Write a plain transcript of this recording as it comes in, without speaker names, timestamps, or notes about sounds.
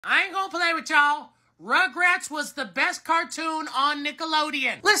I ain't gonna play with y'all. Rugrats was the best cartoon on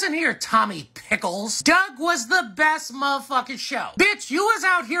Nickelodeon. Listen here, Tommy Pickles. Doug was the best motherfucking show. Bitch, you was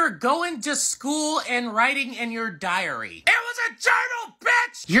out here going to school and writing in your diary. It was a journal,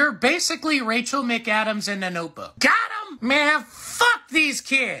 bitch! You're basically Rachel McAdams in a notebook. Got him? Man, fuck these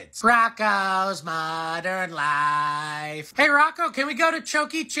kids. Rocco's Modern Life. Hey, Rocco, can we go to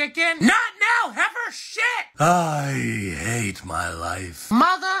Choky Chicken? Not now, heifer shit! I hate my life.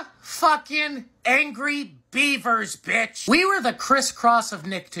 Motherfucking Angry Beavers, bitch. We were the crisscross of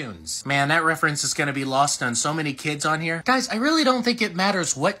Nicktoons. Man, that reference is gonna be lost on so many kids on here. Guys, I really don't think it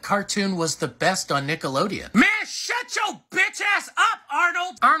matters what cartoon was the best on Nickelodeon. Man, shut your bitch ass up,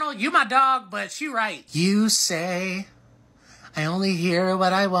 Arnold! Arnold, you my dog, but she right. You say I only hear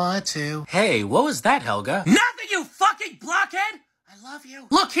what I want to. Hey, what was that, Helga? Nothing, you fucking blockhead! I love you.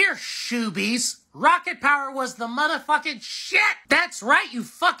 Look here, shoobies. Rocket power was the motherfucking shit. That's right, you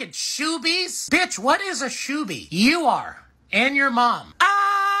fucking shoobies. Bitch, what is a shoobie? You are. And your mom.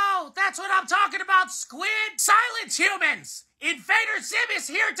 Oh, that's what I'm talking about, squid. Silent humans. Invader Zim is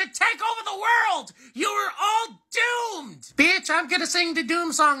here to take over the world. You are all doomed. Bitch, I'm gonna sing the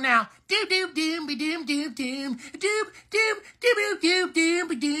Doom song now. Doom, doom, doom, be doom, doom, doom. Doom, doom, doom, doom, doom,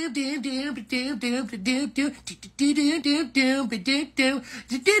 be doom, doom, doom, be doom, doom, be doom, doom, doom, doom, doom, be doom,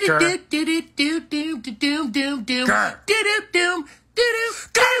 doom,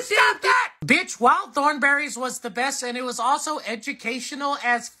 stop that! Bitch, Wild Thornberries was the best, and it was also educational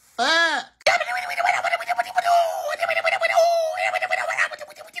as fuck.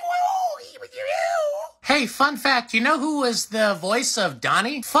 Hey, fun fact, you know who was the voice of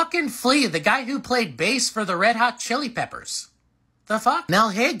Donnie? Fucking Flea, the guy who played bass for the Red Hot Chili Peppers. The fuck? Now,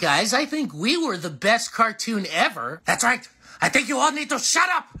 hey guys, I think we were the best cartoon ever. That's right. I think you all need to shut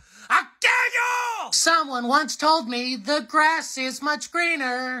up. I dare you! Someone once told me the grass is much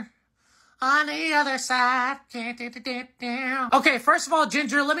greener on the other side. Okay, first of all,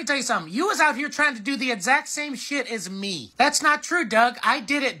 Ginger, let me tell you something. You was out here trying to do the exact same shit as me. That's not true, Doug. I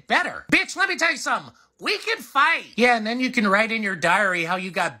did it better. Bitch, let me tell you something. We can fight. Yeah, and then you can write in your diary how you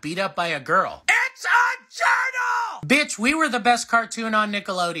got beat up by a girl. It's a journal! Bitch, we were the best cartoon on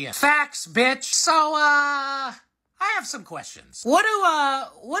Nickelodeon. Facts, bitch. So, I have some questions. What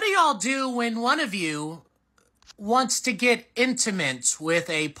do y'all do when one of you wants to get intimate with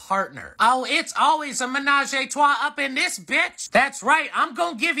a partner? Oh, it's always a menage a trois up in this bitch. That's right, I'm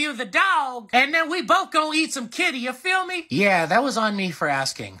gonna give you the dog, and then we both gonna eat some kitty, you feel me? Yeah, that was on me for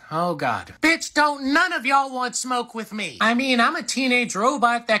asking. Oh, God. Bitch, don't none of y'all want smoke with me. I mean, I'm a teenage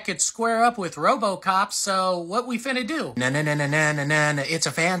robot that could square up with RoboCop, so what we finna do? Na-na-na-na-na-na-na, it's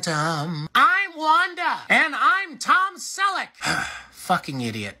a phantom. I'm Wanda, and I'm Tom Selleck. Fucking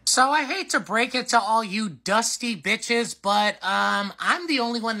idiot. So I hate to break it to all you dusty bitches, but I'm the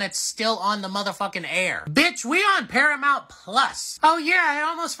only one that's still on the motherfucking air. Bitch, we on Paramount Plus. Oh yeah, I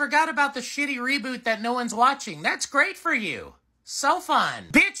almost forgot about the shitty reboot that no one's watching. That's great for you. So fun.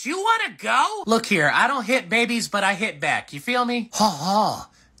 Bitch, you wanna go? Look here, I don't hit babies, but I hit back. You feel me? Ha ha.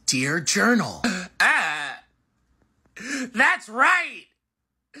 Dear Journal. That's right.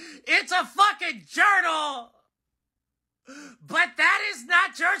 It's a fucking journal. But that is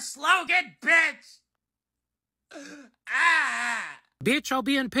not your slogan, bitch! Bitch, I'll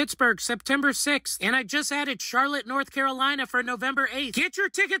be in Pittsburgh September 6th, and I just added Charlotte, North Carolina for November 8th. Get your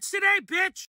tickets today, bitch!